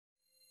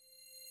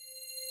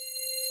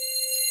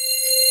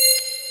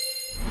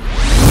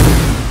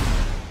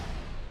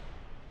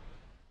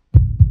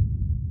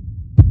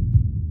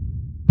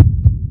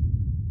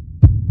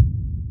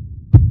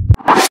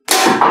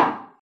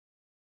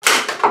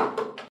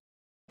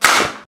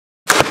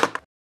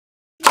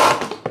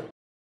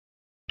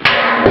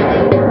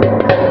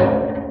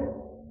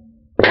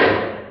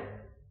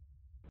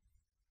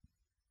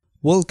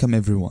Welcome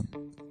everyone.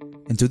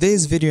 In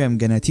today's video I'm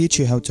gonna teach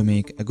you how to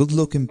make a good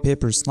looking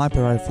paper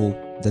sniper rifle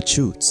that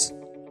shoots.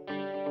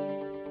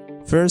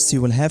 First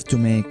you will have to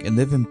make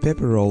 11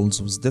 paper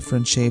rolls with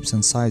different shapes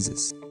and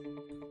sizes.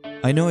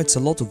 I know it's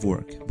a lot of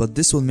work, but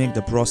this will make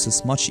the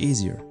process much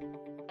easier.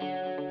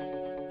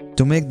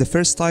 To make the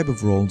first type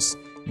of rolls,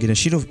 get a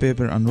sheet of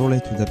paper and roll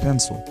it with a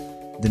pencil,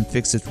 then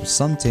fix it with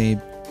some tape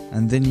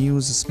and then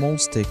use a small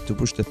stick to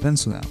push the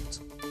pencil out.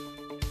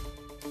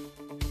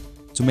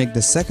 To make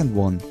the second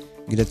one,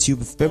 get a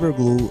tube of paper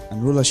glue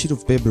and roll a sheet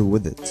of paper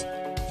with it.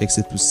 Fix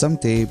it with some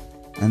tape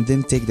and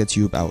then take the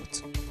tube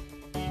out.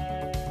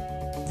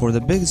 For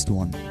the biggest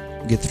one,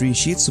 get 3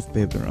 sheets of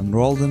paper and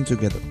roll them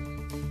together.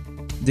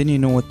 Then you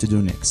know what to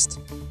do next.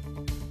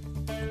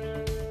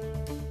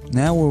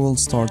 Now we will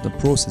start the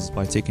process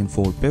by taking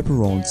 4 paper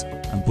rolls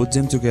and put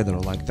them together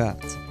like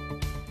that.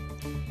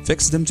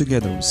 Fix them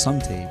together with some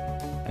tape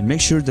and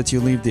make sure that you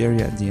leave the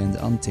area at the end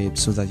untaped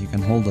so that you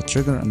can hold the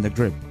trigger and the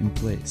grip in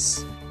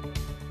place.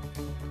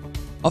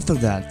 After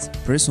that,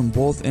 press on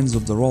both ends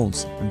of the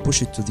rolls and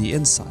push it to the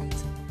inside.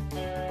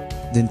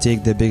 Then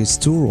take the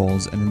biggest 2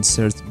 rolls and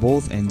insert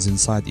both ends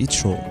inside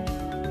each roll.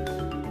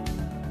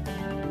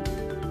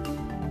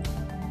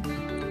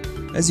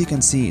 As you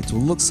can see, it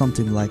will look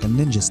something like a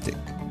ninja stick.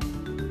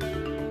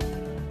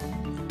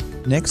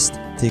 Next,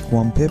 take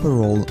one paper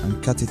roll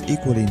and cut it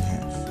equally in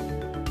half.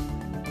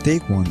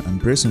 Take one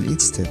and press on each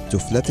step to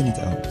flatten it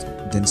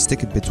out, then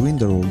stick it between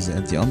the rolls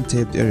at the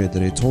untaped area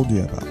that I told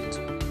you about.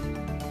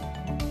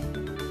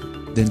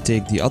 Then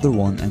take the other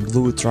one and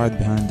glue it right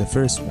behind the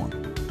first one.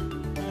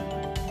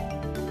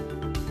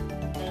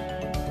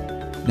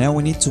 Now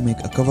we need to make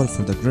a cover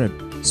for the grip,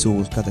 so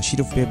we'll cut a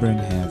sheet of paper in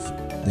half,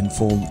 then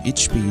fold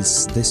each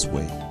piece this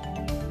way.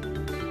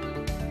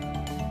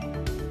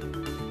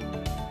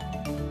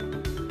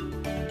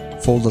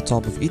 Fold the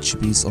top of each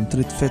piece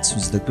until it fits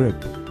with the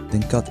grip,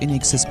 then cut any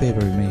excess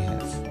paper you may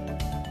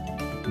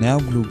have. Now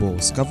glue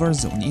both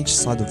covers on each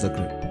side of the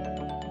grip.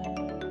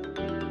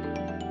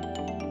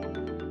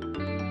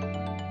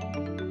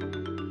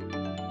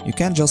 You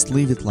can just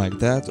leave it like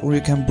that, or you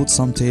can put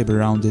some tape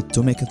around it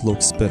to make it look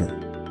better.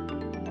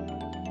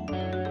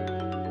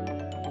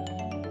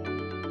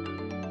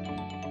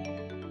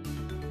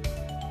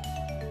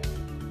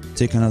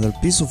 Take another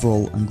piece of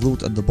roll and glue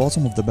it at the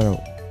bottom of the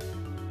barrel.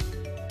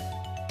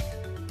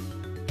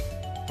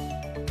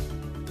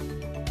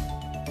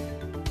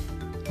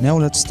 Now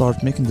let's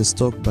start making the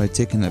stock by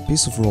taking a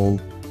piece of roll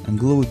and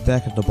glue it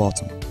back at the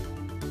bottom.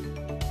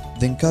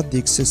 Then cut the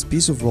excess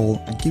piece of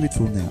roll and keep it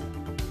for now.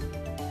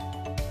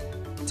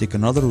 Take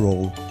another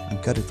roll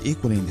and cut it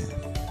equally in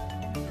half.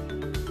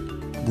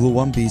 Glue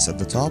one piece at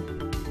the top,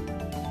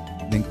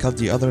 then cut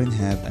the other in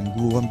half and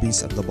glue one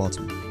piece at the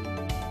bottom.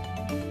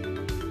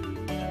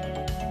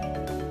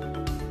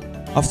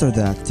 After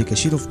that, take a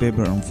sheet of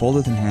paper and fold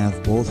it in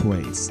half both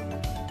ways.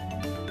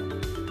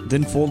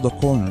 Then fold the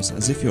corners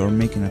as if you are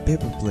making a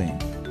paper plane.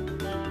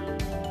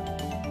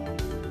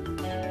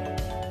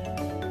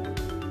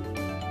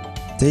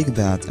 Take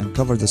that and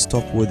cover the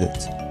stock with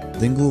it,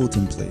 then glue it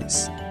in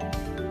place.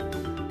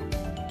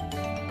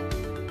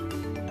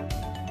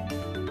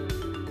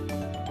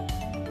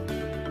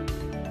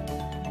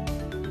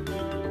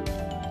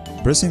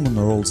 Pressing on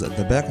the rolls at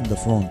the back and the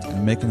front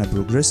and making a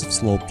progressive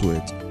slope to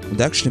it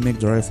would actually make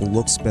the rifle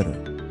look better.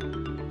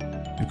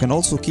 You can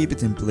also keep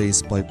it in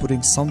place by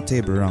putting some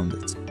tape around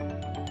it.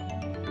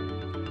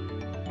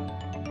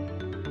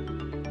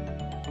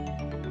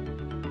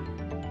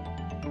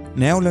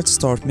 Now let's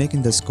start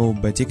making the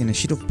scope by taking a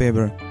sheet of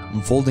paper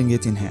and folding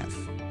it in half.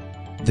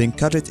 Then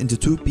cut it into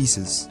 2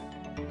 pieces.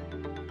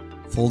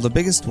 Fold the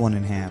biggest one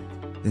in half,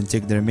 then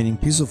take the remaining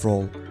piece of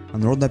roll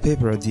and roll the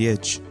paper at the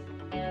edge.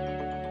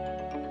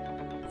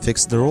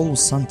 Fix the roll with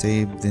some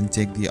tape, then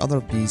take the other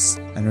piece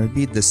and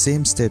repeat the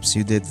same steps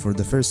you did for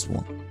the first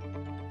one.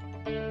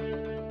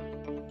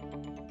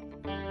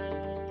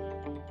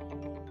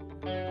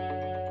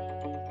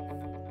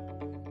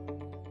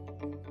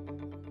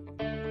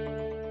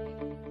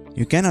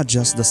 You can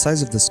adjust the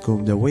size of the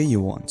scope the way you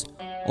want.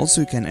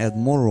 Also, you can add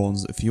more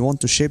rolls if you want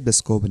to shape the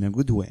scope in a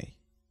good way.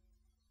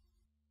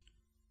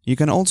 You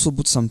can also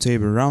put some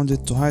tape around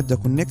it to hide the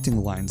connecting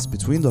lines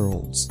between the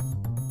rolls.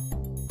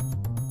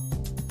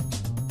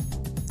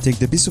 Take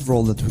the piece of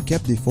roll that we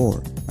kept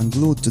before and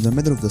glue it to the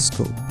middle of the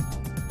scope.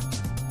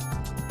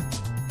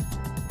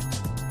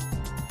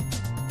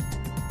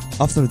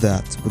 After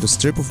that, put a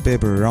strip of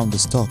paper around the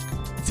stock,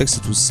 fix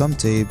it with some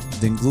tape,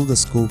 then glue the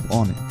scope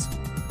on it.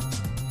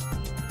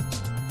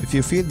 If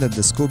you feel that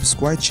the scope is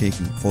quite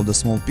shaky, fold a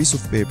small piece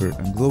of paper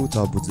and glue it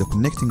up with the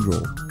connecting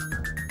roll.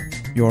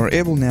 You are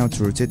able now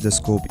to rotate the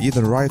scope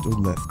either right or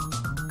left.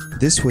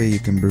 This way you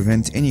can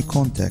prevent any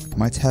contact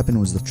might happen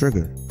with the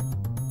trigger.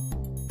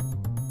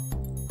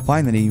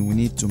 Finally, we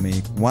need to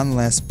make one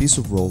last piece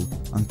of roll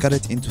and cut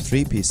it into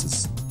 3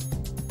 pieces.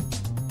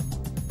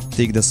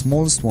 Take the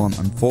smallest one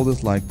and fold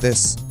it like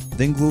this,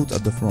 then glue it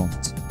at the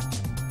front.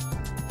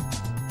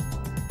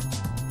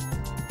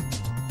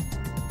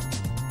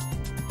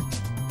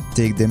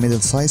 Take the middle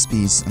size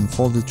piece and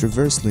fold it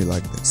reversely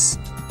like this,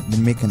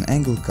 then make an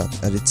angle cut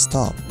at its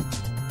top.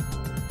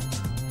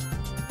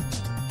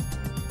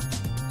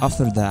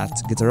 After that,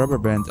 get a rubber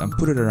band and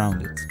put it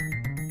around it.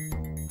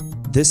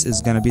 This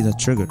is gonna be the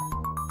trigger.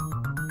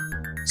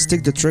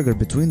 Stick the trigger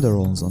between the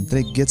rolls until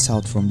it gets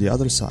out from the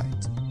other side.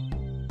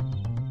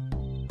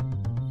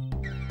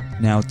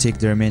 Now take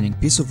the remaining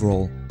piece of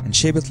roll and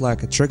shape it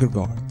like a trigger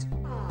guard.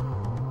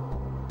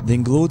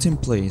 Then glue it in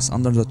place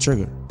under the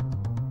trigger.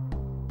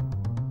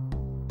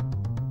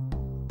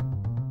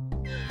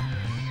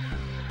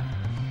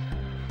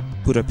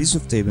 Put a piece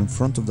of tape in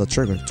front of the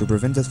trigger to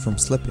prevent it from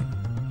slipping.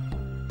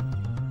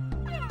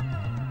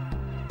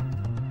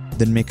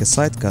 Then make a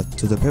side cut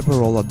to the paper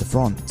roll at the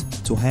front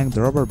to hang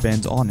the rubber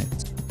band on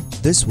it.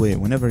 This way,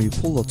 whenever you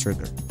pull the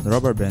trigger, the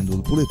rubber band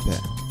will pull it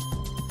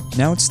back.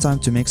 Now it's time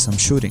to make some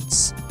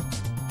shootings.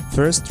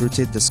 First,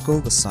 rotate the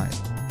scope aside,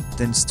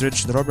 then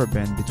stretch the rubber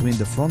band between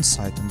the front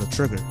sight and the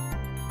trigger.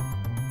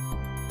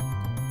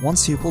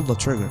 Once you pull the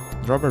trigger,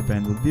 the rubber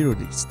band will be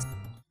released.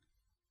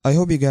 I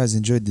hope you guys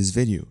enjoyed this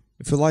video.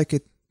 If you like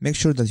it, make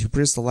sure that you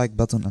press the like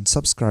button and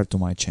subscribe to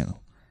my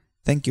channel.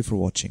 Thank you for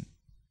watching.